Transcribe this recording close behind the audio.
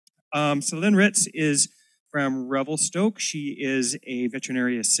Celine Rytz is from Revelstoke. She is a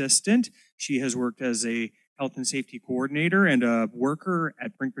veterinary assistant. She has worked as a health and safety coordinator and a worker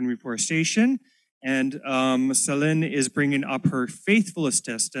at Brinkman Reforestation. And Celine is bringing up her faithful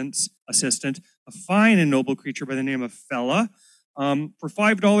assistant, a fine and noble creature by the name of Fella. For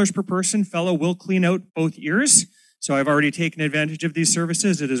 $5 per person, Fella will clean out both ears. So I've already taken advantage of these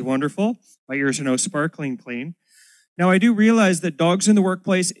services. It is wonderful. My ears are now sparkling clean. Now, I do realize that dogs in the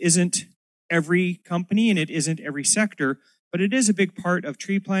workplace isn't every company and it isn't every sector, but it is a big part of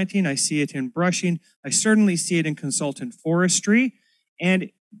tree planting. I see it in brushing. I certainly see it in consultant forestry. And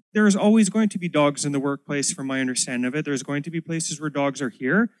there's always going to be dogs in the workplace, from my understanding of it. There's going to be places where dogs are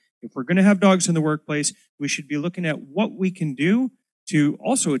here. If we're going to have dogs in the workplace, we should be looking at what we can do to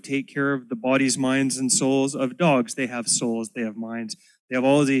also take care of the bodies, minds, and souls of dogs. They have souls, they have minds, they have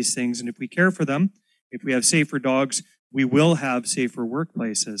all of these things. And if we care for them, if we have safer dogs, we will have safer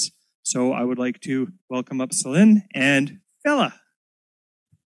workplaces. So I would like to welcome up Celine and Fella.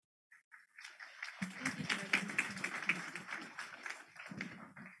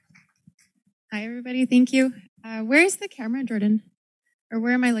 Hi, everybody. Thank you. Where's the camera, Jordan? Or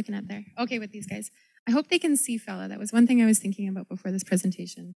where am I looking at there? Okay, with these guys. I hope they can see Fella. That was one thing I was thinking about before this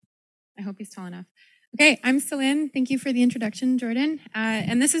presentation. I hope he's tall enough. Okay, I'm Celine. Thank you for the introduction, Jordan.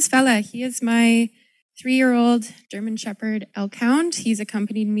 And this is Fella. He is my 3-year-old German Shepherd Elkhound. He's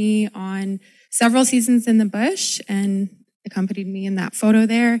accompanied me on several seasons in the bush and accompanied me in that photo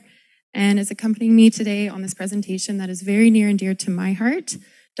there, and is accompanying me today on this presentation that is very near and dear to my heart,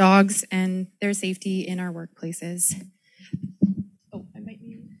 dogs and their safety in our workplaces. Oh,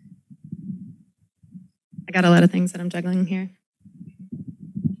 I got a lot of things that I'm juggling here.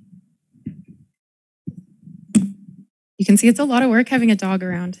 You can see it's a lot of work having a dog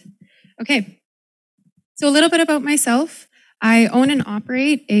around. Okay, so a little bit about myself. I own and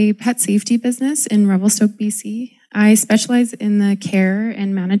operate a pet safety business in Revelstoke, BC. I specialize in the care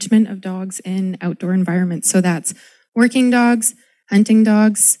and management of dogs in outdoor environments. So that's working dogs, hunting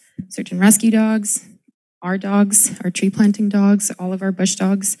dogs, search and rescue dogs, our tree planting dogs, all of our bush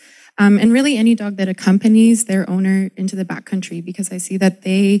dogs, and really any dog that accompanies their owner into the backcountry, because I see that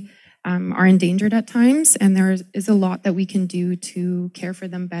they are endangered at times, and there is a lot that we can do to care for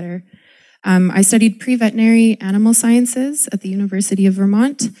them better. I studied pre-veterinary animal sciences at the University of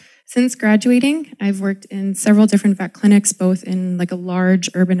Vermont. Since graduating, I've worked in several different vet clinics, both in like a large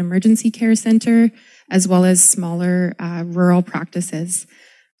urban emergency care center, as well as smaller rural practices.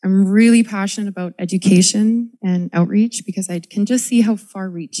 I'm really passionate about education and outreach because I can just see how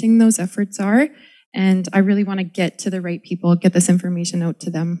far-reaching those efforts are, and I really want to get to the right people, get this information out to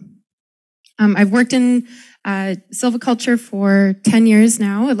them. I've worked in silviculture for 10 years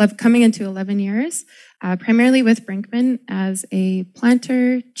now, coming into 11 years, primarily with Brinkman as a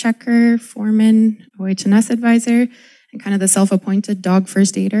planter, checker, foreman, OH&S advisor, and kind of the self-appointed dog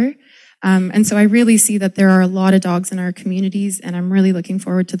first aider. And so I really see that there are a lot of dogs in our communities, and I'm really looking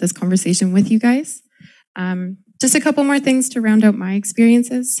forward to this conversation with you guys. Just a couple more things to round out my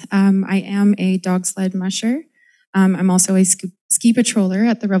experiences. I am a dog sled musher. I'm also a ski patroller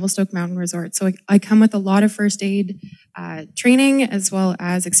at the Revelstoke Mountain Resort. So I come with a lot of first aid training, as well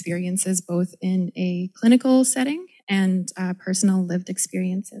as experiences both in a clinical setting and personal lived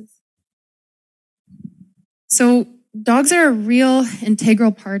experiences. So dogs are a real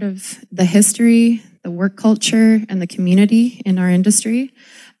integral part of the history, the work culture, and the community in our industry.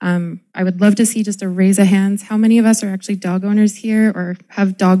 I would love to see just a raise of hands. How many of us are actually dog owners here or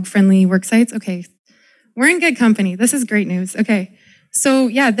have dog-friendly work sites? Okay, we're in good company. This is great news. Okay, so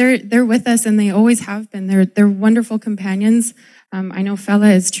yeah, they're with us, and they always have been. They're wonderful companions. I know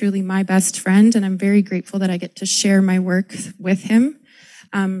Fella is truly my best friend, and I'm very grateful that I get to share my work with him.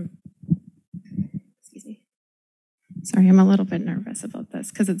 Excuse me. Sorry, I'm a little bit nervous about this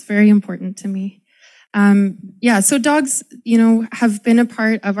because it's very important to me. Yeah, so dogs, have been a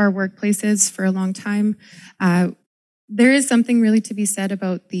part of our workplaces for a long time. There is something really to be said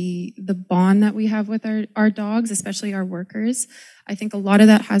about the bond that we have with our dogs, especially our workers. I think a lot of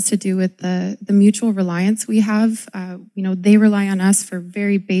that has to do with the mutual reliance we have. They rely on us for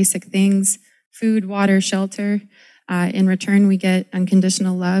very basic things: food, water, shelter. In return, we get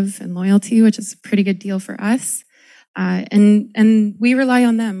unconditional love and loyalty, which is a pretty good deal for us. And we rely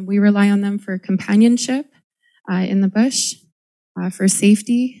on them. We rely on them for companionship in the bush, for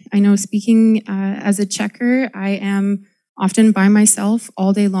safety. I know, speaking as a checker, I am often by myself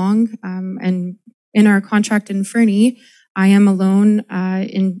all day long. And in our contract in Fernie, I am alone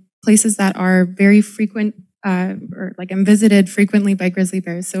in places that are very frequent, or like I'm visited frequently by grizzly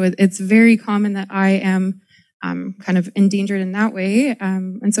bears. So it's very common that I am kind of endangered in that way.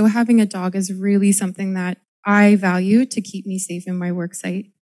 And so having a dog is really something that I value to keep me safe in my work site.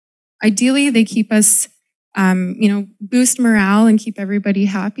 Ideally, they keep us, boost morale and keep everybody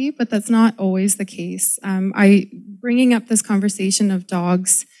happy, but that's not always the case. Bringing up this conversation of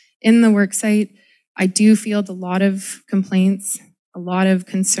dogs in the work site, I do field a lot of complaints, a lot of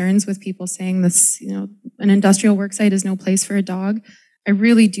concerns with people saying this, an industrial work site is no place for a dog. I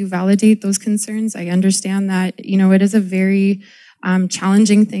really do validate those concerns. I understand that, it is a very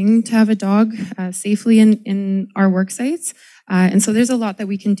challenging thing to have a dog safely in our work sites. And so there's a lot that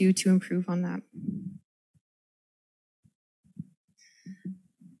we can do to improve on that.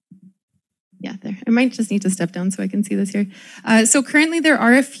 Yeah, there. I might just need to step down so I can see this here. So currently there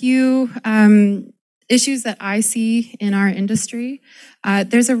are a few issues that I see in our industry.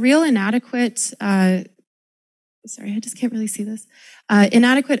 There's a real inadequate, sorry, I just can't really see this,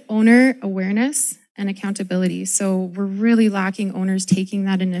 inadequate owner awareness and accountability. So we're really lacking owners taking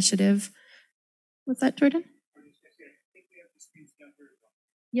that initiative. What's that, Jordan?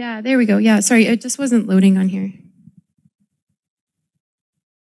 Yeah, there we go. Yeah, sorry, it just wasn't loading on here.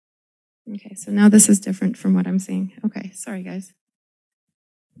 Okay, so now this is different from what I'm seeing. Okay, sorry guys.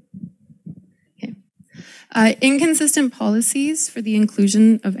 Okay. Inconsistent policies for the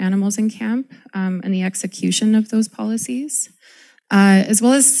inclusion of animals in camp and the execution of those policies, as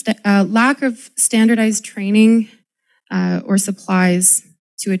well as lack of standardized training or supplies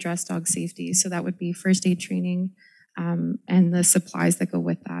to address dog safety. So that would be first aid training and the supplies that go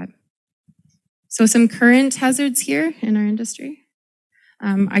with that. So some current hazards here in our industry.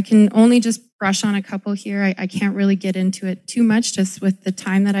 I can only just brush on a couple here. I can't really get into it too much just with the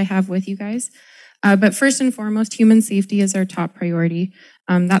time that I have with you guys. But first and foremost, human safety is our top priority.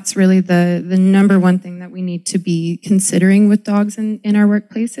 That's really the number one thing that we need to be considering with dogs in our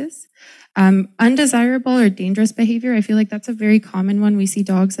workplaces. Undesirable or dangerous behavior, I feel like that's a very common one. We see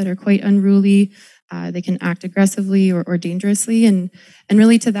dogs that are quite unruly. They can act aggressively or dangerously. And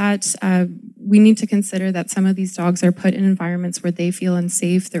really to that, we need to consider that some of these dogs are put in environments where they feel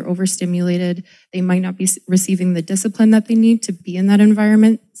unsafe, they're overstimulated, they might not be receiving the discipline that they need to be in that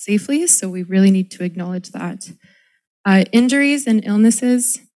environment safely. So we really need to acknowledge that. Injuries and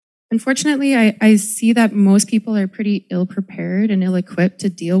illnesses. Unfortunately, I see that most people are pretty ill-prepared and ill-equipped to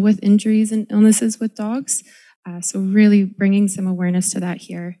deal with injuries and illnesses with dogs. So really bringing some awareness to that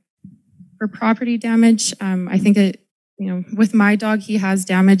here. For property damage, I think with my dog, he has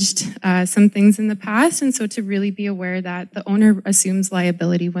damaged some things in the past. And so to really be aware that the owner assumes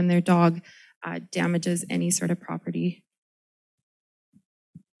liability when their dog damages any sort of property.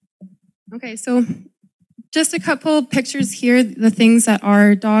 Okay, so just a couple pictures here, the things that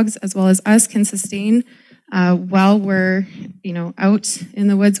our dogs as well as us can sustain while we're out in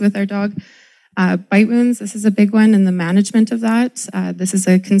the woods with our dog. Bite wounds, this is a big one, and the management of that. This is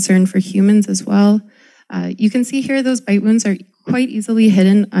a concern for humans as well. You can see here those bite wounds are quite easily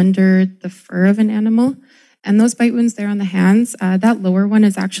hidden under the fur of an animal. And those bite wounds there on the hands, that lower one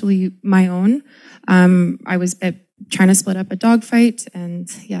is actually my own. I was trying to split up a dog fight, and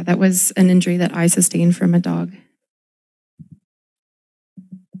yeah, that was an injury that I sustained from a dog.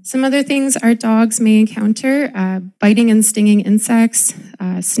 Some other things our dogs may encounter, biting and stinging insects,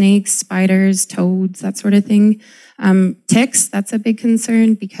 snakes, spiders, toads, that sort of thing. Ticks, that's a big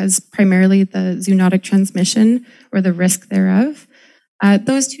concern because primarily the zoonotic transmission or the risk thereof.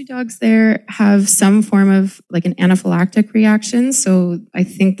 Those two dogs there have some form of like an anaphylactic reaction. So I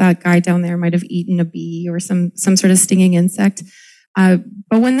think that guy down there might have eaten a bee or some sort of stinging insect. But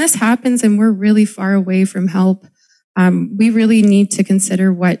when this happens and we're really far away from help, we really need to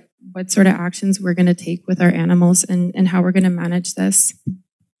consider what sort of actions we're going to take with our animals and how we're going to manage this.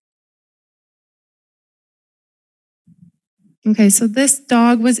 Okay, so this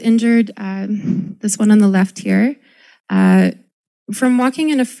dog was injured, this one on the left here. From walking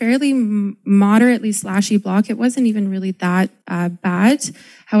in a fairly moderately slashy block, it wasn't even really that bad.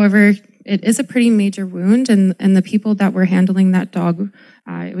 However, it is a pretty major wound, and the people that were handling that dog,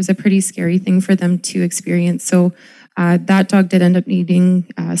 it was a pretty scary thing for them to experience. So that dog did end up needing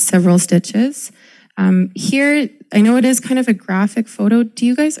several stitches. Here, I know it is kind of a graphic photo.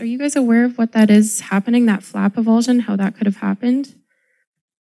 Are you guys aware of what that is happening, that flap avulsion, how that could have happened?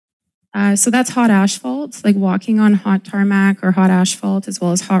 So that's hot asphalt, like walking on hot tarmac or hot asphalt, as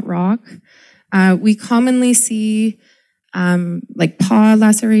well as hot rock. We commonly see like paw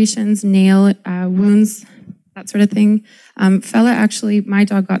lacerations, nail wounds, that sort of thing. My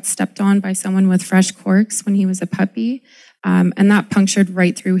dog got stepped on by someone with fresh corks when he was a puppy, and that punctured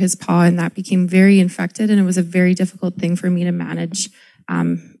right through his paw, and that became very infected, and it was a very difficult thing for me to manage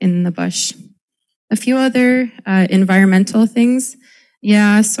in the bush. A few other environmental things.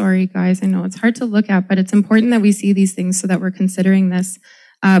 Yeah, sorry guys, I know it's hard to look at, but it's important that we see these things so that we're considering this.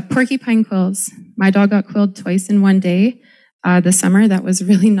 Porcupine quills. My dog got quilled twice in one day this summer. That was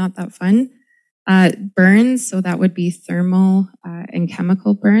really not that fun. Burns, so that would be thermal and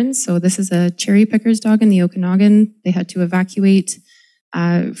chemical burns. So this is a cherry picker's dog in the Okanagan. They had to evacuate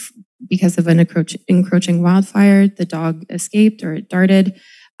because of an encroaching wildfire. The dog escaped, or it darted,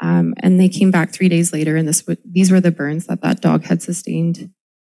 and they came back 3 days later, and these were the burns that dog had sustained.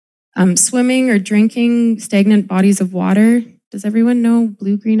 Swimming or drinking stagnant bodies of water. Does everyone know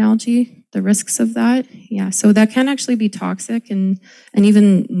blue-green algae, the risks of that? Yeah, so that can actually be toxic and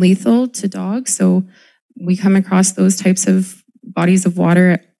even lethal to dogs. So we come across those types of bodies of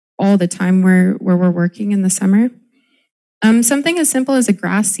water all the time where we're working in the summer. Something as simple as a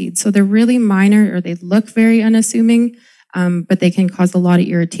grass seed. So they're really minor, or they look very unassuming, but they can cause a lot of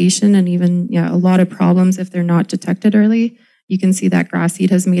irritation and even a lot of problems if they're not detected early. You can see that grass seed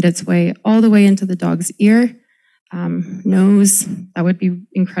has made its way all the way into the dog's ear. Nose, that would be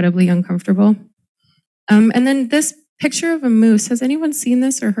incredibly uncomfortable. And then this picture of a moose, has anyone seen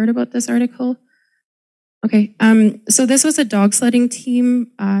this or heard about this article? Okay, so this was a dog sledding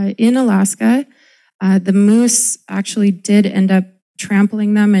team in Alaska. The moose actually did end up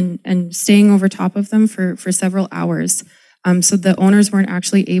trampling them and staying over top of them for several hours. So the owners weren't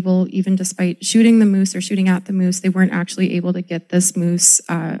actually able, even despite shooting the moose or shooting at the moose, they weren't actually able to get this moose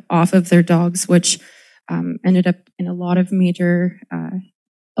off of their dogs, which ended up in a lot of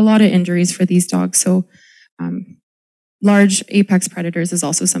injuries for these dogs. So large apex predators is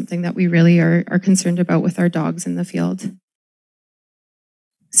also something that we really are concerned about with our dogs in the field.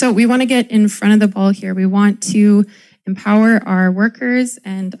 So we want to get in front of the ball here. We want to empower our workers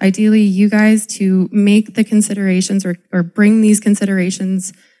and ideally you guys to make the considerations or bring these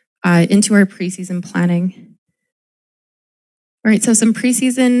considerations into our preseason planning. All right, so some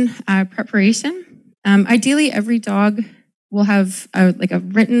preseason preparation. Ideally, every dog will have a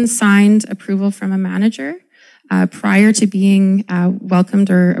written, signed approval from a manager prior to being welcomed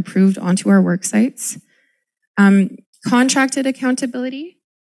or approved onto our work sites. Contracted accountability.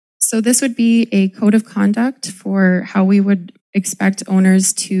 So this would be a code of conduct for how we would expect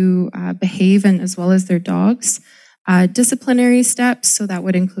owners to behave, and as well as their dogs. Disciplinary steps, so that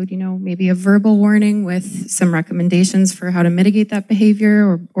would include, maybe a verbal warning with some recommendations for how to mitigate that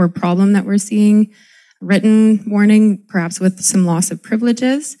behavior or problem that we're seeing. Written warning, perhaps with some loss of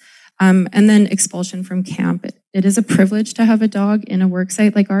privileges, and then expulsion from camp. It is a privilege to have a dog in a work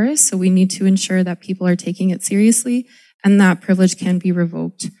site like ours, so we need to ensure that people are taking it seriously, and that privilege can be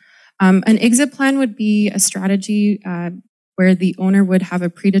revoked. An exit plan would be a strategy where the owner would have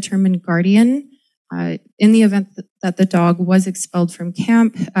a predetermined guardian in the event that the dog was expelled from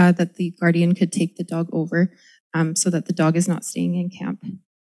camp, that the guardian could take the dog over so that the dog is not staying in camp.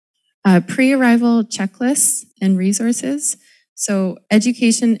 Pre-arrival checklists and resources. So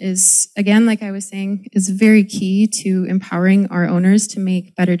education is, again, like I was saying, is very key to empowering our owners to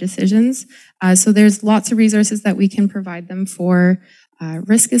make better decisions. So there's lots of resources that we can provide them for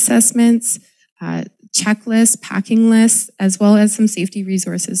risk assessments, checklists, packing lists, as well as some safety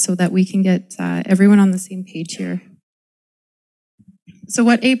resources so that we can get everyone on the same page here. So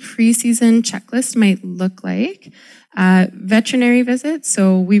what a preseason checklist might look like. Veterinary visits.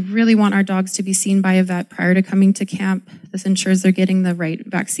 So we really want our dogs to be seen by a vet prior to coming to camp. This ensures they're getting the right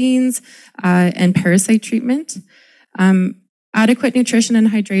vaccines and parasite treatment. Adequate nutrition and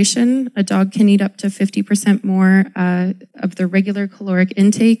hydration. A dog can eat up to 50% more of their regular caloric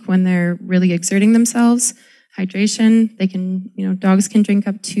intake when they're really exerting themselves. Hydration, dogs can drink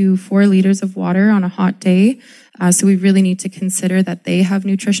up to 4 liters of water on a hot day. So we really need to consider that they have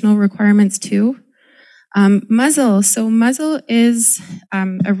nutritional requirements too. Muzzle. So muzzle is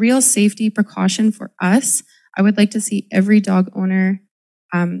a real safety precaution for us. I would like to see every dog owner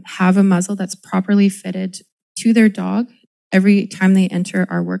have a muzzle that's properly fitted to their dog every time they enter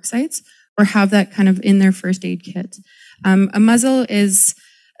our work sites, or have that kind of in their first aid kit. A muzzle is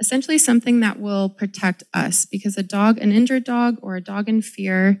essentially something that will protect us, because an injured dog or a dog in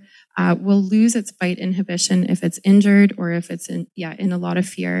fear will lose its bite inhibition if it's injured or if it's in a lot of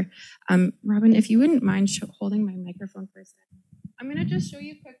fear. Robin, if you wouldn't mind holding my microphone for a second. I'm going to just show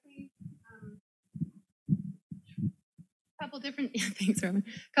you quickly a couple different, thanks, Robin.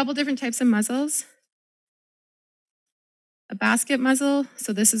 A couple different types of muzzles. A basket muzzle,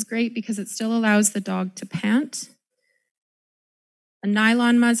 so this is great because it still allows the dog to pant. A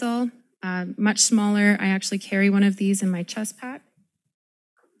nylon muzzle, much smaller. I actually carry one of these in my chest pack.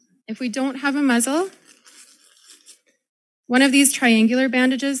 If we don't have a muzzle, one of these triangular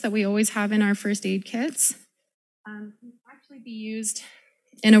bandages that we always have in our first aid kits can actually be used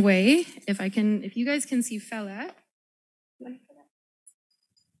in a way, if you guys can see Fella.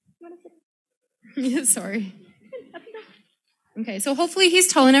 Sorry. Okay, so hopefully he's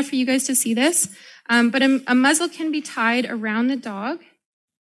tall enough for you guys to see this. But a muzzle can be tied around the dog.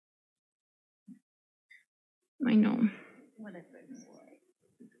 I know.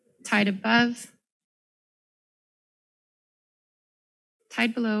 Tied above.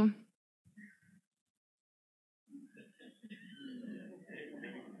 Tied below.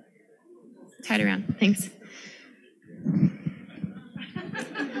 Tied around. Thanks.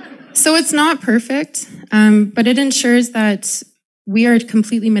 So it's not perfect, but it ensures that we are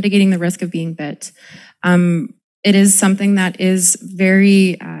completely mitigating the risk of being bit. It is something that is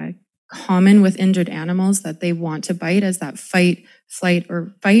very common with injured animals, that they want to bite as that fight, flight,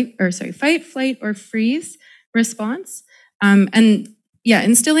 or freeze response. And yeah,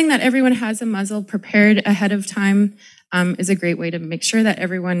 instilling that everyone has a muzzle prepared ahead of time is a great way to make sure that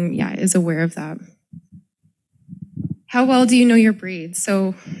everyone, is aware of that. How well do you know your breed?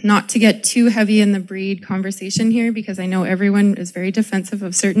 So not to get too heavy in the breed conversation here, because I know everyone is very defensive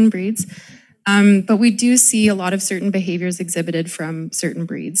of certain breeds, but we do see a lot of certain behaviors exhibited from certain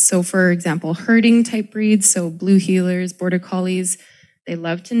breeds. So for example, herding type breeds, so blue heelers, border collies, they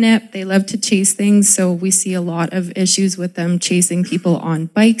love to nip, they love to chase things. So we see a lot of issues with them chasing people on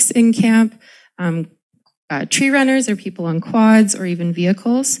bikes in camp, tree runners or people on quads or even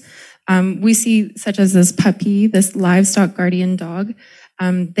vehicles. We see, such as this puppy, this livestock guardian dog,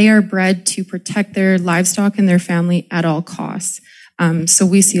 they are bred to protect their livestock and their family at all costs. So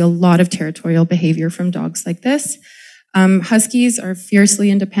we see a lot of territorial behavior from dogs like this. Huskies are fiercely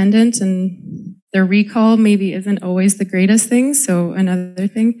independent, and their recall maybe isn't always the greatest thing, so another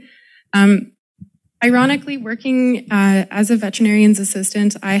thing. Ironically, working as a veterinarian's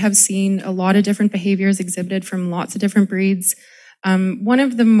assistant, I have seen a lot of different behaviors exhibited from lots of different breeds. One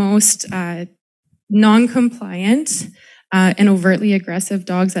of the most non-compliant and overtly aggressive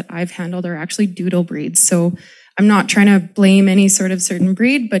dogs that I've handled are actually doodle breeds. So I'm not trying to blame any sort of certain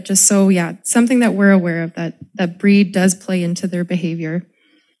breed, but just so, something that we're aware of, that breed does play into their behavior.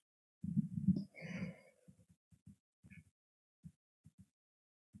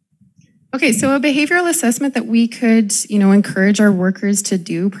 Okay, so a behavioral assessment that we could, encourage our workers to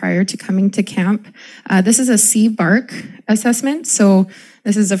do prior to coming to camp. This is a C-BARC assessment. So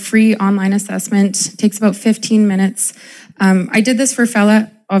this is a free online assessment. It takes about 15 minutes. I did this for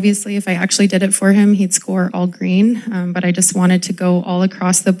Fella. Obviously, if I actually did it for him, he'd score all green. But I just wanted to go all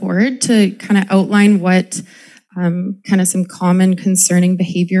across the board to kind of outline what kind of some common concerning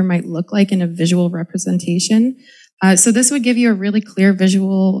behavior might look like in a visual representation. So this would give you a really clear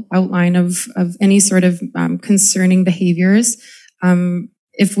visual outline of any sort of concerning behaviors.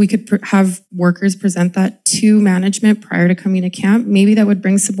 If we could have workers present that to management prior to coming to camp, maybe that would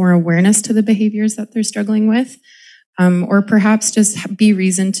bring some more awareness to the behaviors that they're struggling with, or perhaps just be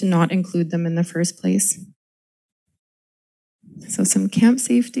reason to not include them in the first place. So some camp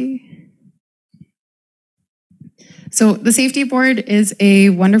safety. So the safety board is a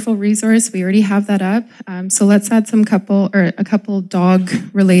wonderful resource. We already have that up. So let's add a couple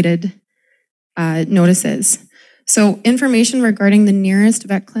dog-related notices. So information regarding the nearest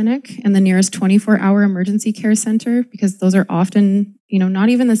vet clinic and the nearest 24-hour emergency care center, because those are often, not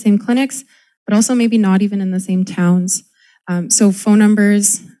even the same clinics, but also maybe not even in the same towns. So phone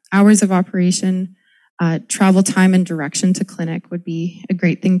numbers, hours of operation, travel time and direction to clinic would be a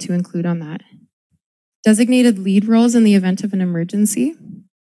great thing to include on that. Designated lead roles in the event of an emergency.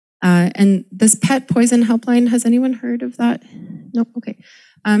 And this pet poison helpline, has anyone heard of that? No? Okay.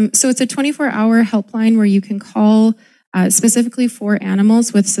 So it's a 24-hour helpline where you can call specifically for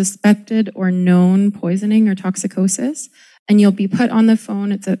animals with suspected or known poisoning or toxicosis, and you'll be put on the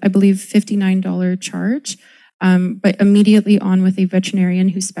phone. It's I believe, $59 charge, but immediately on with a veterinarian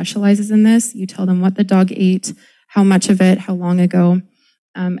who specializes in this. You tell them what the dog ate, how much of it, how long ago,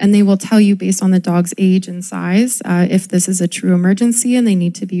 and they will tell you based on the dog's age and size if this is a true emergency and they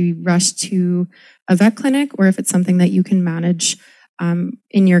need to be rushed to a vet clinic, or if it's something that you can manage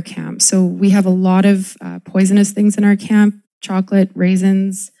in your camp. So we have a lot of poisonous things in our camp: chocolate,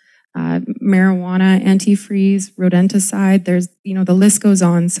 raisins, marijuana, antifreeze, rodenticide. There's, the list goes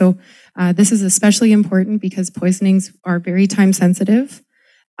on. So this is especially important because poisonings are very time sensitive.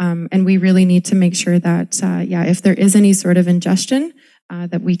 And we really need to make sure that, if there is any sort of ingestion,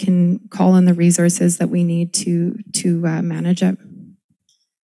 that we can call on the resources that we need to manage it.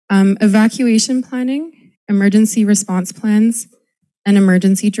 Evacuation planning, emergency response plans, and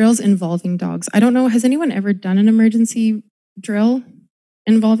emergency drills involving dogs. I don't know, has anyone ever done an emergency drill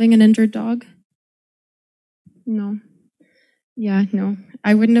involving an injured dog? No. Yeah, no.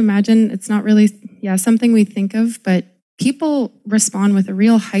 I wouldn't imagine. It's not really, something we think of, but people respond with a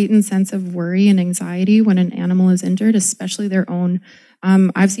real heightened sense of worry and anxiety when an animal is injured, especially their own.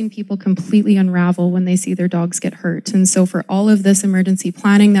 I've seen people completely unravel when they see their dogs get hurt. And so for all of this emergency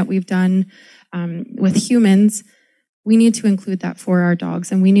planning that we've done with humans, we need to include that for our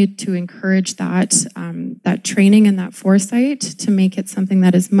dogs, and we need to encourage that, that training and that foresight to make it something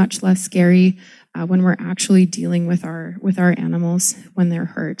that is much less scary when we're actually dealing with our animals when they're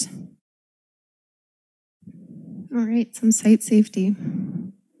hurt. All right, some site safety.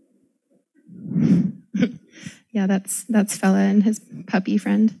 Yeah, that's Fella and his puppy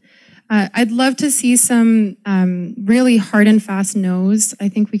friend. I'd love to see some really hard and fast no's. I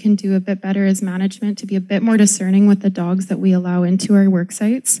think we can do a bit better as management to be a bit more discerning with the dogs that we allow into our work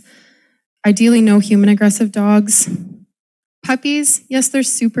sites. Ideally, no human aggressive dogs. Puppies, yes, they're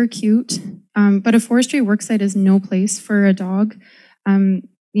super cute, but a forestry work site is no place for a dog.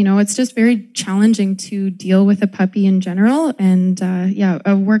 It's just very challenging to deal with a puppy in general, and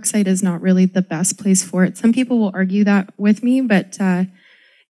a work site is not really the best place for it. Some people will argue that with me, but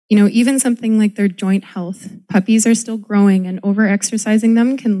even something like their joint health, puppies are still growing, and over-exercising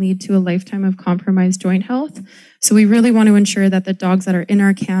them can lead to a lifetime of compromised joint health. So we really want to ensure that the dogs that are in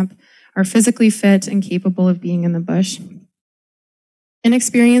our camp are physically fit and capable of being in the bush.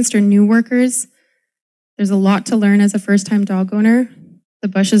 Inexperienced or new workers, there's a lot to learn as a first-time dog owner. The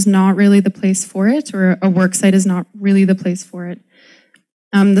bush is not really the place for it, or a work site is not really the place for it.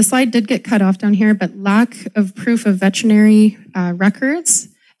 The slide did get cut off down here, but lack of proof of veterinary records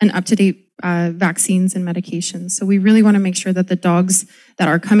and up-to-date vaccines and medications. So we really want to make sure that the dogs that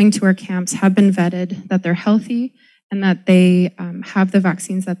are coming to our camps have been vetted, that they're healthy, and that they have the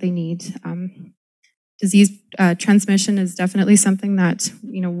vaccines that they need. Disease transmission is definitely something that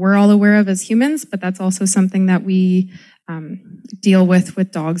we're all aware of as humans, but that's also something that we deal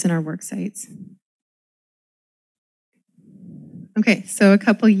with dogs in our work sites. Okay, so a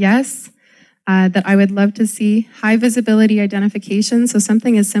couple yes that I would love to see. High visibility identification, so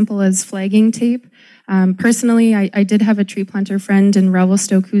something as simple as flagging tape. Personally, I did have a tree planter friend in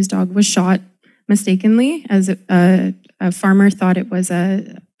Revelstoke whose dog was shot mistakenly, as a farmer thought it was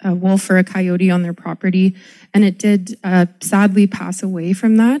a wolf or a coyote on their property, and it did sadly pass away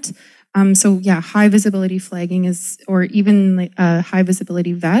from that. High visibility flagging is, or even a high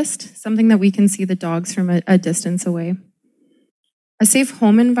visibility vest, something that we can see the dogs from a distance away. A safe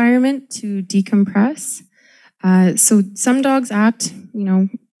home environment to decompress. So some dogs act,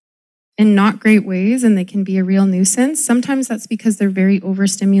 in not great ways, and they can be a real nuisance. Sometimes that's because they're very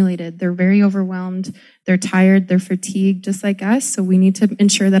overstimulated, they're very overwhelmed, they're tired, they're fatigued, just like us. So we need to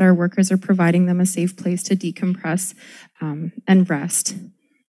ensure that our workers are providing them a safe place to decompress and rest.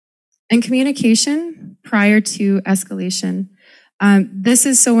 And communication prior to escalation. This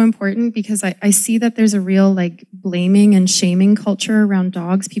is so important because I see that there's a real blaming and shaming culture around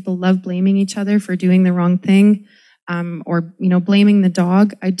dogs. People love blaming each other for doing the wrong thing, or blaming the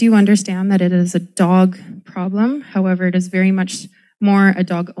dog. I do understand that it is a dog problem. However, it is very much more a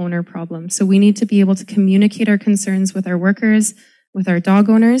dog owner problem. So we need to be able to communicate our concerns with our workers, with our dog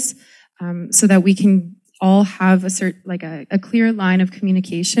owners, so that we can all have a clear line of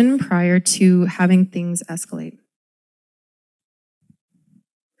communication prior to having things escalate.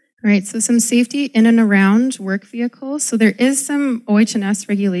 All right, so some safety in and around work vehicles. So there is some OH&S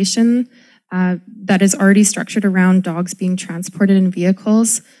regulation that is already structured around dogs being transported in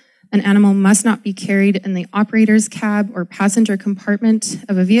vehicles. An animal must not be carried in the operator's cab or passenger compartment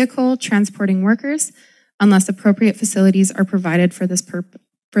of a vehicle transporting workers unless appropriate facilities are provided for this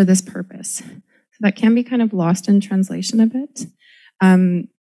purpose. So that can be kind of lost in translation a bit.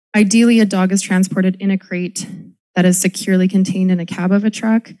 Ideally, a dog is transported in a crate that is securely contained in a cab of a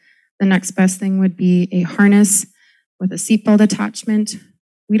truck. The next best thing would be a harness with a seatbelt attachment.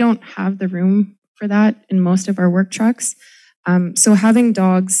 We don't have the room for that in most of our work trucks. So having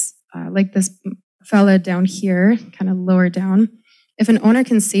dogs like this fella down here, kind of lower down, if an owner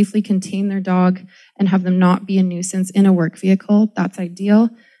can safely contain their dog and have them not be a nuisance in a work vehicle, that's ideal.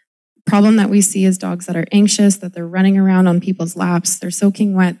 Problem that we see is dogs that are anxious, that they're running around on people's laps, they're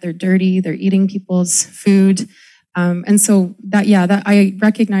soaking wet, they're dirty, they're eating people's food. And so that I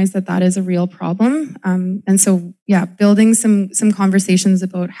recognize that is a real problem. Building some conversations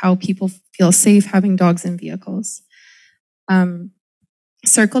about how people feel safe having dogs in vehicles.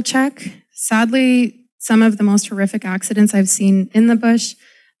 Circle check. Sadly, some of the most horrific accidents I've seen in the bush,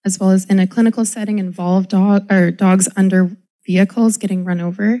 as well as in a clinical setting, involve dogs under vehicles getting run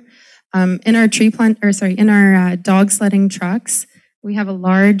over. In our in our dog sledding trucks, we have a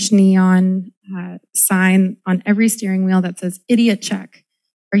large neon sign on every steering wheel that says "Idiot check."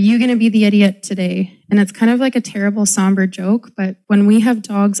 Are you going to be the idiot today? And it's kind of like a terrible, somber joke, but when we have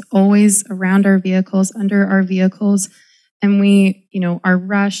dogs always around our vehicles, under our vehicles, and we, are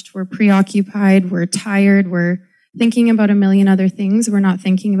rushed, we're preoccupied, we're tired, we're thinking about a million other things, we're not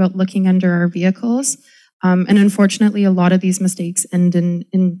thinking about looking under our vehicles. And unfortunately, a lot of these mistakes end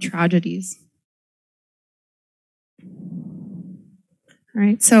in tragedies. All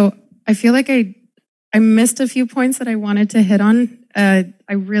right, so I feel like I missed a few points that I wanted to hit on.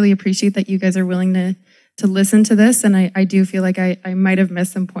 I really appreciate that you guys are willing to listen to this, and I do feel like I might have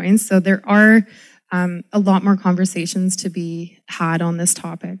missed some points. So there are a lot more conversations to be had on this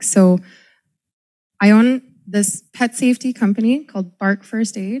topic. So I own this pet safety company called Bark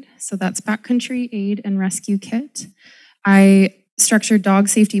First Aid. So that's Backcountry Aid and Rescue Kit. I structure dog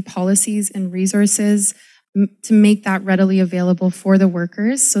safety policies and resources to make that readily available for the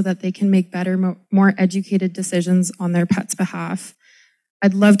workers so that they can make better, more educated decisions on their pet's behalf.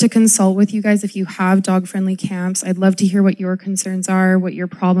 I'd love to consult with you guys if you have dog-friendly camps. I'd love to hear what your concerns are, what your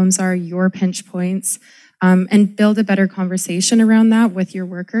problems are, your pinch points, and build a better conversation around that with your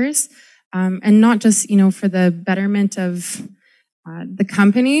workers. And not just, for the betterment of the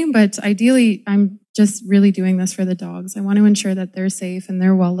company, but ideally, I'm just really doing this for the dogs. I want to ensure that they're safe and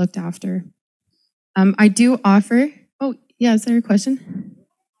they're well looked after. I do offer, oh, yeah, is there a question?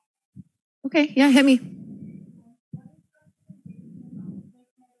 Okay, yeah, hit me.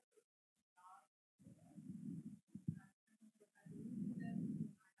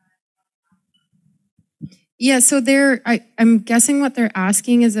 Yeah, so I'm guessing what they're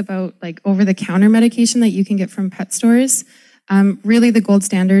asking is about like over-the-counter medication that you can get from pet stores. Really, the gold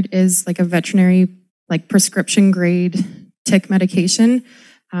standard is like a veterinary, like prescription grade tick medication.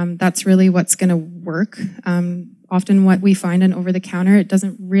 That's really what's going to work. Often what we find in over-the-counter,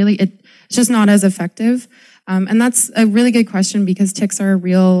 it's just not as effective. And that's a really good question because ticks are a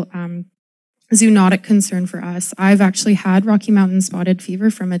real zoonotic concern for us. I've actually had Rocky Mountain spotted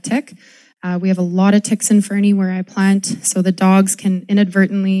fever from a tick. We have a lot of ticks in Fernie where I plant, so the dogs can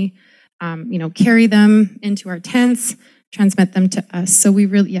inadvertently, carry them into our tents, transmit them to us. So we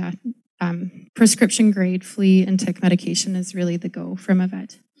really, prescription grade flea and tick medication is really the go from a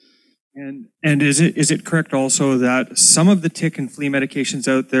vet. And is it correct also that some of the tick and flea medications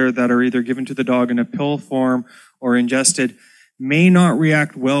out there that are either given to the dog in a pill form or ingested may not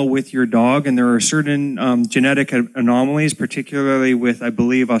react well with your dog, and there are certain genetic anomalies, particularly with, I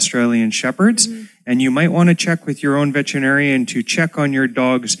believe, Australian Shepherds, and you might want to check with your own veterinarian to check on your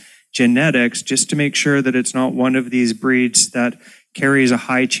dog's genetics just to make sure that it's not one of these breeds that carries a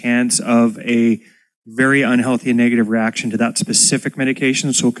high chance of a very unhealthy and negative reaction to that specific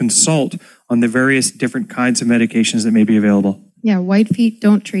medication. So consult on the various different kinds of medications that may be available. Yeah, white feet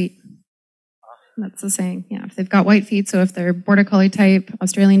don't treat. That's the saying. Yeah, if they've got white feet, so if they're Border Collie type,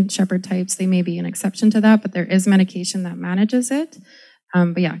 Australian Shepherd types, they may be an exception to that, but there is medication that manages it.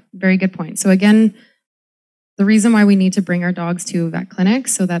 But yeah, very good point. So again, the reason why we need to bring our dogs to a vet clinic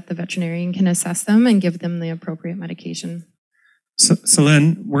so that the veterinarian can assess them and give them the appropriate medication. So,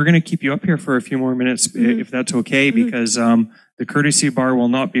 Celine, we're going to keep you up here for a few more minutes, if that's okay, because the courtesy bar will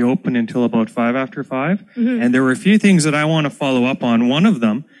not be open until about 5 after 5. And there were a few things that I want to follow up on. One of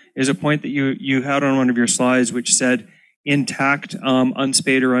them is a point that you had on one of your slides, which said intact,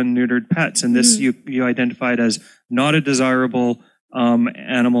 unspayed or unneutered pets. And this you identified as not a desirable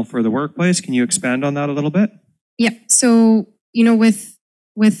animal for the workplace. Can you expand on that a little bit? Yeah. So,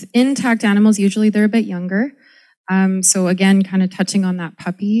 with intact animals, usually they're a bit younger. So again, kind of touching on that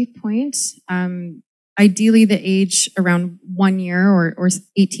puppy point, ideally the age around 1 year or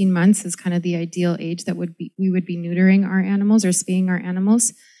 18 months is kind of the ideal age that we would be neutering our animals or spaying our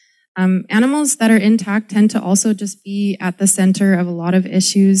animals. Animals that are intact tend to also just be at the center of a lot of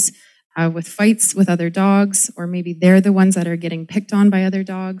issues with fights with other dogs, or maybe they're the ones that are getting picked on by other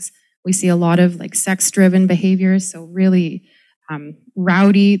dogs. We see a lot of like sex-driven behaviors, so really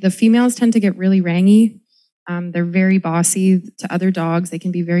rowdy. The females tend to get really rangy. They're very bossy to other dogs. They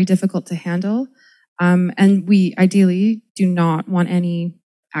can be very difficult to handle. And we ideally do not want any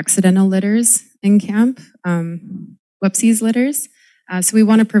accidental litters in camp, whoopsies litters. So we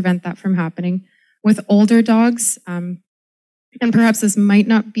want to prevent that from happening. With older dogs, and perhaps this might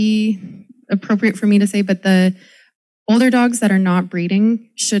not be appropriate for me to say, but the older dogs that are not breeding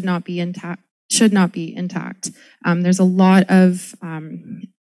should not be intact. There's a lot of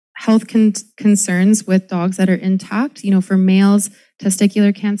health concerns with dogs that are intact. For males,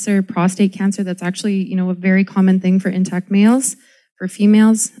 testicular cancer, prostate cancer, that's actually, a very common thing for intact males. For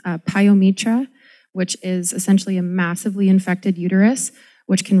females, pyometra, which is essentially a massively infected uterus,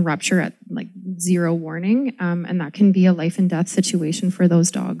 which can rupture at like zero warning, and that can be a life and death situation for those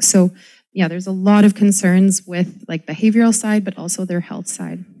dogs. So yeah, there's a lot of concerns with like behavioral side, but also their health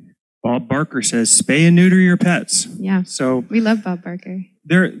side. Bob Barker says, spay and neuter your pets. Yeah, so we love Bob Barker.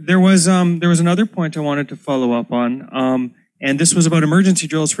 There was another point I wanted to follow up on, and this was about emergency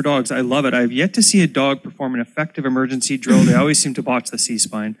drills for dogs. I love it. I've yet to see a dog perform an effective emergency drill. They always seem to botch the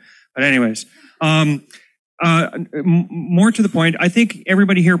C-spine. But anyways, more to the point, I think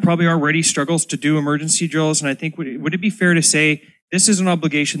everybody here probably already struggles to do emergency drills, and I think would it be fair to say this is an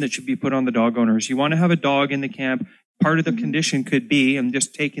obligation that should be put on the dog owners? You want to have a dog in the camp. Part of the condition could be, I'm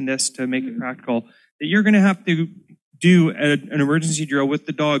just taking this to make it practical, that you're going to have to do an emergency drill with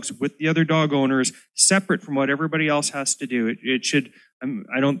the dogs, with the other dog owners, separate from what everybody else has to do. It should,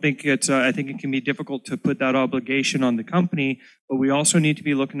 I don't think it's, I think it can be difficult to put that obligation on the company, but we also need to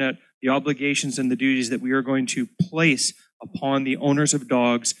be looking at the obligations and the duties that we are going to place upon the owners of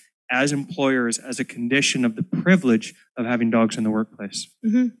dogs as employers as a condition of the privilege of having dogs in the workplace.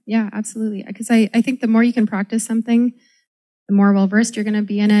 Yeah, absolutely. Because I think the more you can practice something, the more well-versed you're going to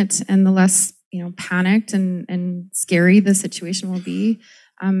be in it, and the less panicked and scary the situation will be.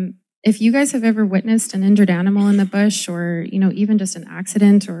 If you guys have ever witnessed an injured animal in the bush, or even just an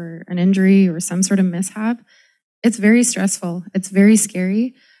accident or an injury or some sort of mishap, it's very stressful. It's very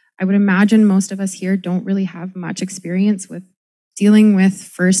scary. I would imagine most of us here don't really have much experience with dealing with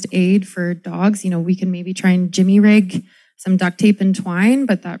first aid for dogs. We can maybe try and jimmy rig some duct tape and twine,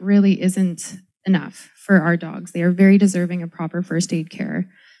 but that really isn't enough for our dogs. They are very deserving of proper first aid care.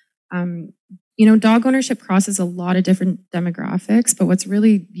 Dog ownership crosses a lot of different demographics, but what's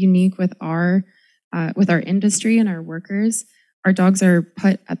really unique with our industry and our workers, our dogs are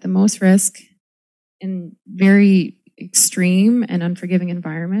put at the most risk in very extreme and unforgiving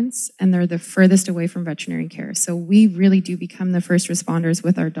environments, and they're the furthest away from veterinary care. So we really do become the first responders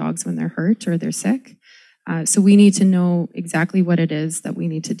with our dogs when they're hurt or they're sick. So we need to know exactly what it is that we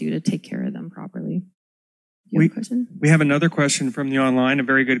need to do to take care of them properly. You have a question? We have another question from the online, a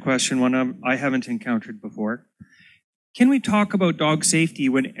very good question, one I haven't encountered before. Can we talk about dog safety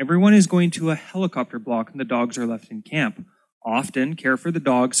when everyone is going to a helicopter block and the dogs are left in camp? Often, care for the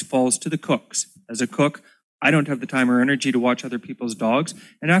dogs falls to the cooks. As a cook, I don't have the time or energy to watch other people's dogs,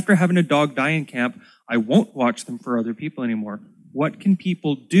 and after having a dog die in camp, I won't watch them for other people anymore. What can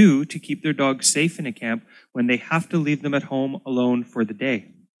people do to keep their dogs safe in a camp when they have to leave them at home alone for the day?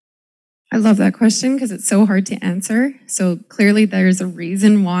 I love that question because it's so hard to answer. So clearly there's a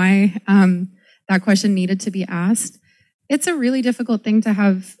reason why that question needed to be asked. It's a really difficult thing to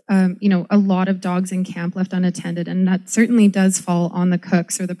have, a lot of dogs in camp left unattended, and that certainly does fall on the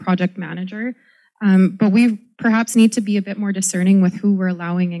cooks or the project manager. But we perhaps need to be a bit more discerning with who we're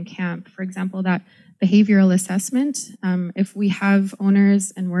allowing in camp. For example, that behavioral assessment, if we have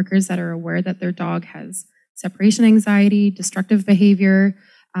owners and workers that are aware that their dog has separation anxiety, destructive behavior,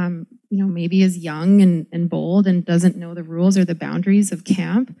 maybe is young and bold and doesn't know the rules or the boundaries of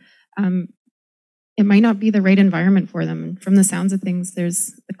camp, it might not be the right environment for them. And from the sounds of things,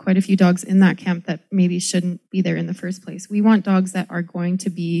 there's quite a few dogs in that camp that maybe shouldn't be there in the first place. We want dogs that are going to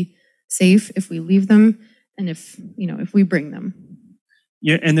be safe if we leave them and if we bring them.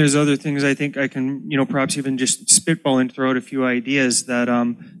 Yeah, and there's other things I think I can, perhaps even just spitball and throw out a few ideas that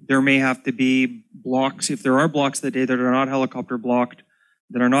there may have to be blocks. If there are blocks that day that are not helicopter blocked,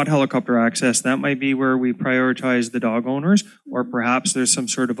 that are not helicopter access, that might be where we prioritize the dog owners, or perhaps there's some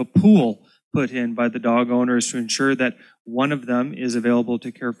sort of a pool put in by the dog owners to ensure that one of them is available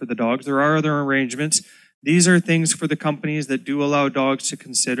to care for the dogs. There are other arrangements. These are things for the companies that do allow dogs to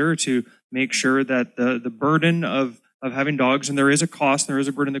consider to make sure that the burden of having dogs, and there is a cost, there is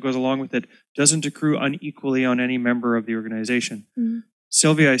a burden that goes along with it, doesn't accrue unequally on any member of the organization. Mm-hmm.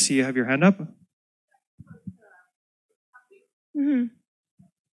 Sylvia, I see you have your hand up. Mm-hmm.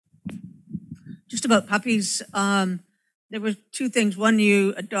 Just about puppies, there were two things. One,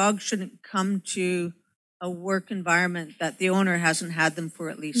 a dog shouldn't come to a work environment that the owner hasn't had them for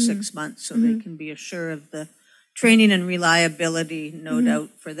at least 6 months, so they can be assured of the training and reliability, no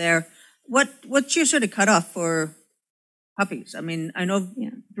doubt, for their. What's your sort of cutoff for puppies? I mean, I know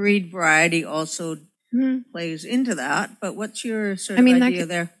breed variety also plays into that, but what's your sort of idea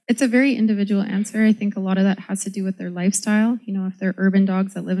there? It's a very individual answer. I think a lot of that has to do with their lifestyle. If they're urban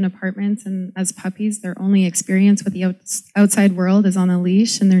dogs that live in apartments and as puppies, their only experience with the outside world is on a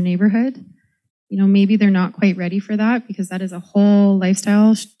leash in their neighborhood. Maybe they're not quite ready for that because that is a whole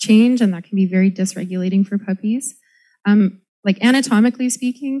lifestyle change and that can be very dysregulating for puppies. Like anatomically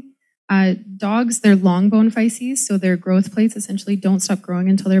speaking, Dogs, they're long bone physes, so their growth plates essentially don't stop growing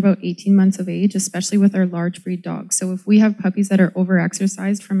until they're about 18 months of age, especially with our large breed dogs. So if we have puppies that are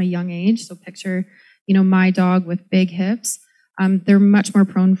over-exercised from a young age, so picture, my dog with big hips, they're much more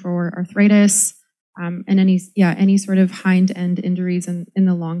prone for arthritis and any sort of hind end injuries in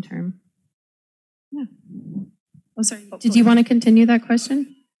the long term. Yeah. Oh, sorry. Did you want to continue that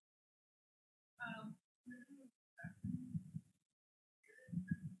question?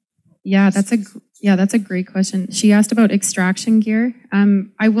 Yeah, that's a great question. She asked about extraction gear.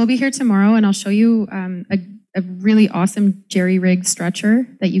 I will be here tomorrow, and I'll show you a really awesome jerry rig stretcher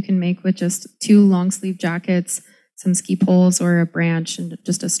that you can make with just 2 long sleeve jackets, some ski poles or a branch, and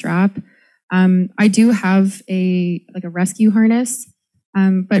just a strap. I do have a rescue harness,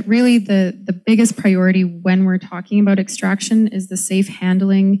 but really the biggest priority when we're talking about extraction is the safe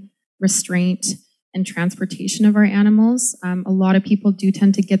handling, restraint, and transportation of our animals. A lot of people do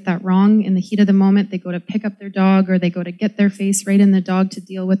tend to get that wrong. In the heat of the moment, they go to pick up their dog or they go to get their face right in the dog to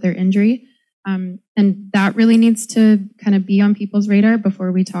deal with their injury. And that really needs to kind of be on people's radar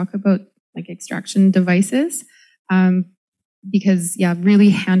before we talk about extraction devices. Because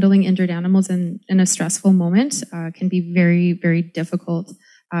really handling injured animals in a stressful moment can be very, very difficult.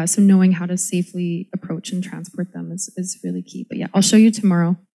 So knowing how to safely approach and transport them is really key. But I'll show you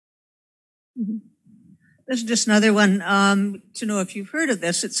tomorrow. Mm-hmm. This is just another one to know if you've heard of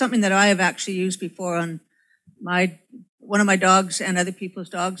this. It's something that I have actually used before on one of my dogs and other people's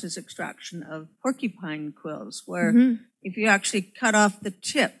dogs is extraction of porcupine quills, where if you actually cut off the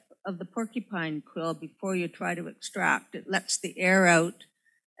tip of the porcupine quill before you try to extract, it lets the air out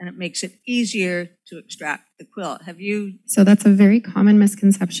and it makes it easier to extract the quill. So that's a very common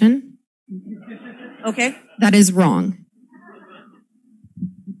misconception. Okay. That is wrong.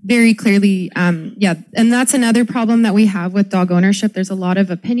 Very clearly, and that's another problem that we have with dog ownership. There's a lot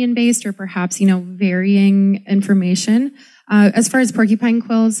of opinion-based or perhaps, varying information. As far as porcupine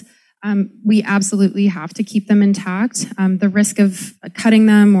quills, we absolutely have to keep them intact. The risk of cutting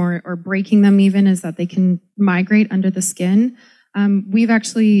them or breaking them even is that they can migrate under the skin. We've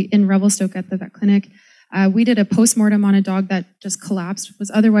actually, in Revelstoke at the vet clinic, we did a postmortem on a dog that just collapsed,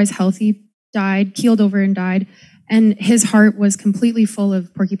 was otherwise healthy, died, keeled over and died. And his heart was completely full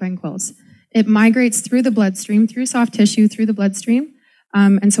of porcupine quills. It migrates through the bloodstream, through soft tissue, through the bloodstream.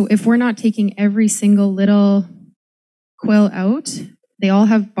 And so if we're not taking every single little quill out, they all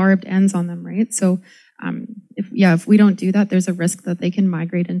have barbed ends on them, right? So if we don't do that, there's a risk that they can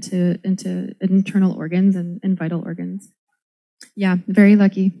migrate into internal organs and vital organs. Yeah, very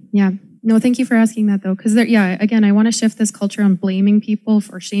lucky. Yeah. No, thank you for asking that though, because again, I want to shift this culture on blaming people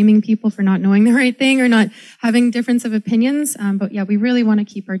or shaming people for not knowing the right thing or not having difference of opinions. But we really want to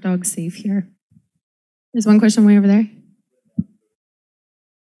keep our dogs safe here. There's one question way over there.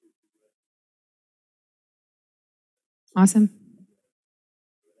 Awesome.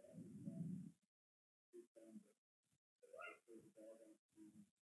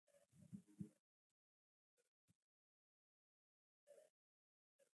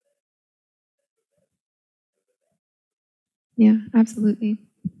 Yeah, absolutely.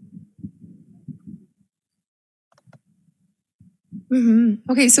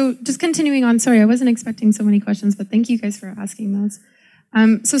 Okay, so just continuing on, sorry, I wasn't expecting so many questions, but thank you guys for asking those.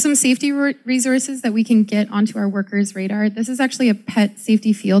 So some safety resources that we can get onto our workers' radar. This is actually a pet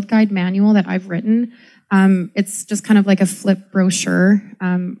safety field guide manual that I've written. It's just kind of like a flip brochure.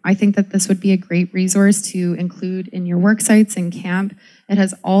 I think that this would be a great resource to include in your work sites and camp. It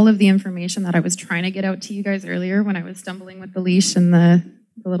has all of the information that I was trying to get out to you guys earlier when I was stumbling with the leash and the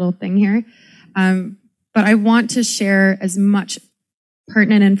little thing here. But I want to share as much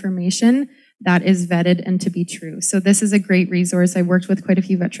pertinent information that is vetted and to be true. So this is a great resource. I worked with quite a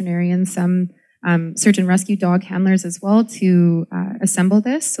few veterinarians, some search and rescue dog handlers as well to assemble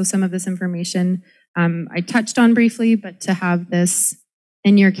this. So some of this information I touched on briefly, but to have this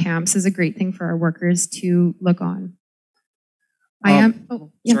in your camps is a great thing for our workers to look on.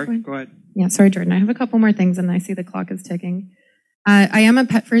 Sorry, go ahead. Yeah, sorry, Jordan. I have a couple more things and I see the clock is ticking. I am a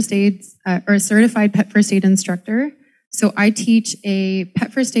pet first aid or a certified pet first aid instructor. So I teach a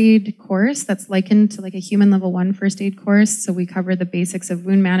pet first aid course that's likened to like a human level 1 first aid course. So we cover the basics of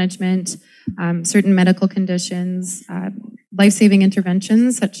wound management, certain medical conditions, life-saving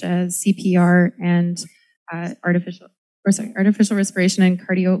interventions such as CPR and artificial respiration and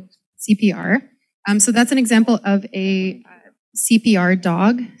cardio CPR. So that's an example of a CPR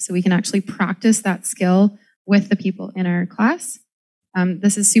dog. So we can actually practice that skill with the people in our class.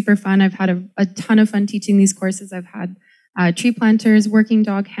 This is super fun. I've had a ton of fun teaching these courses. I've had tree planters, working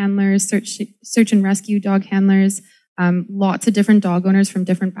dog handlers, search and rescue dog handlers, Lots of different dog owners from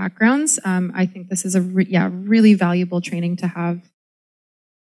different backgrounds. I think this is a really valuable training to have.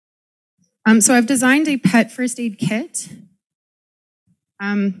 So I've designed a pet first aid kit.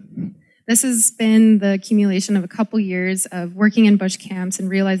 This has been the accumulation of a couple years of working in bush camps and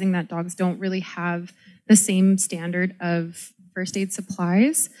realizing that dogs don't really have the same standard of first aid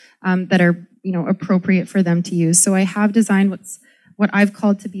supplies that are, appropriate for them to use. So I have designed what I've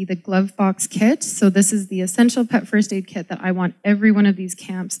called to be the glove box kit. So this is the essential pet first aid kit that I want every one of these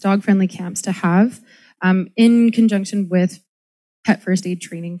camps, dog-friendly camps, to have in conjunction with pet first aid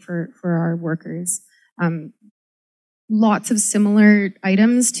training for our workers. Lots of similar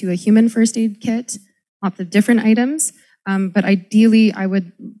items to a human first aid kit, lots of different items. But ideally, I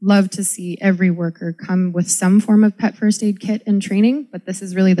would love to see every worker come with some form of pet first aid kit and training, but this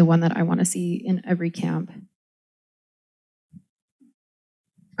is really the one that I want to see in every camp.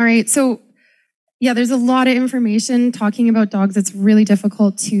 All right, so there's a lot of information talking about dogs. It's really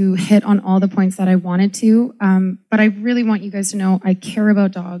difficult to hit on all the points that I wanted to, but I really want you guys to know I care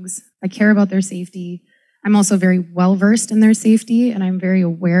about dogs. I care about their safety. I'm also very well versed in their safety, and I'm very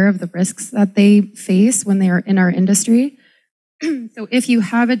aware of the risks that they face when they are in our industry. So if you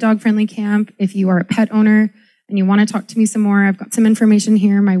have a dog-friendly camp, if you are a pet owner and you want to talk to me some more, I've got some information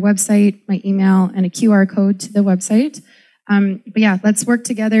here, my website, my email, and a QR code to the website. But let's work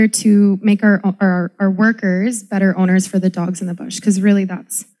together to make our workers better owners for the dogs in the bush, because really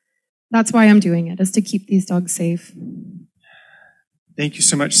that's why I'm doing it, is to keep these dogs safe. Thank you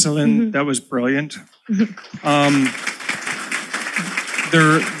so much, Celine. That was brilliant.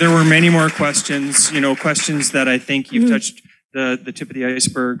 There were many more questions, questions that I think you've touched the tip of the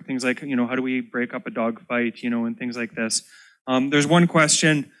iceberg, things like, how do we break up a dog fight, and things like this. There's one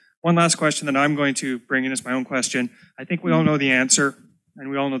last question that I'm going to bring in as my own question. I think we all know the answer, and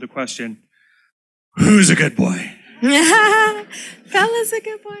we all know the question. Who's a good boy? Fella's a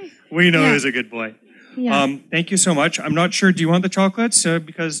good boy. We know who's a good boy. Yeah. Thank you so much. I'm not sure. Do you want the chocolates?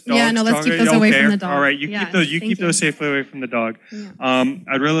 Because dogs. Let's keep those away from the dog. All right, you keep those safely away from the dog. Yeah.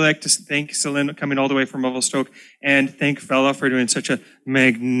 I'd really like to thank Celine coming all the way from Revelstoke, and thank Fella for doing such a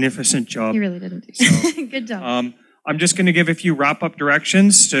magnificent job. You really didn't do so. Good job. I'm just going to give a few wrap-up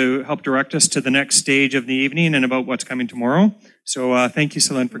directions to help direct us to the next stage of the evening and about what's coming tomorrow. So thank you,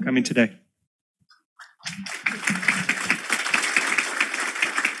 Celine, for coming today.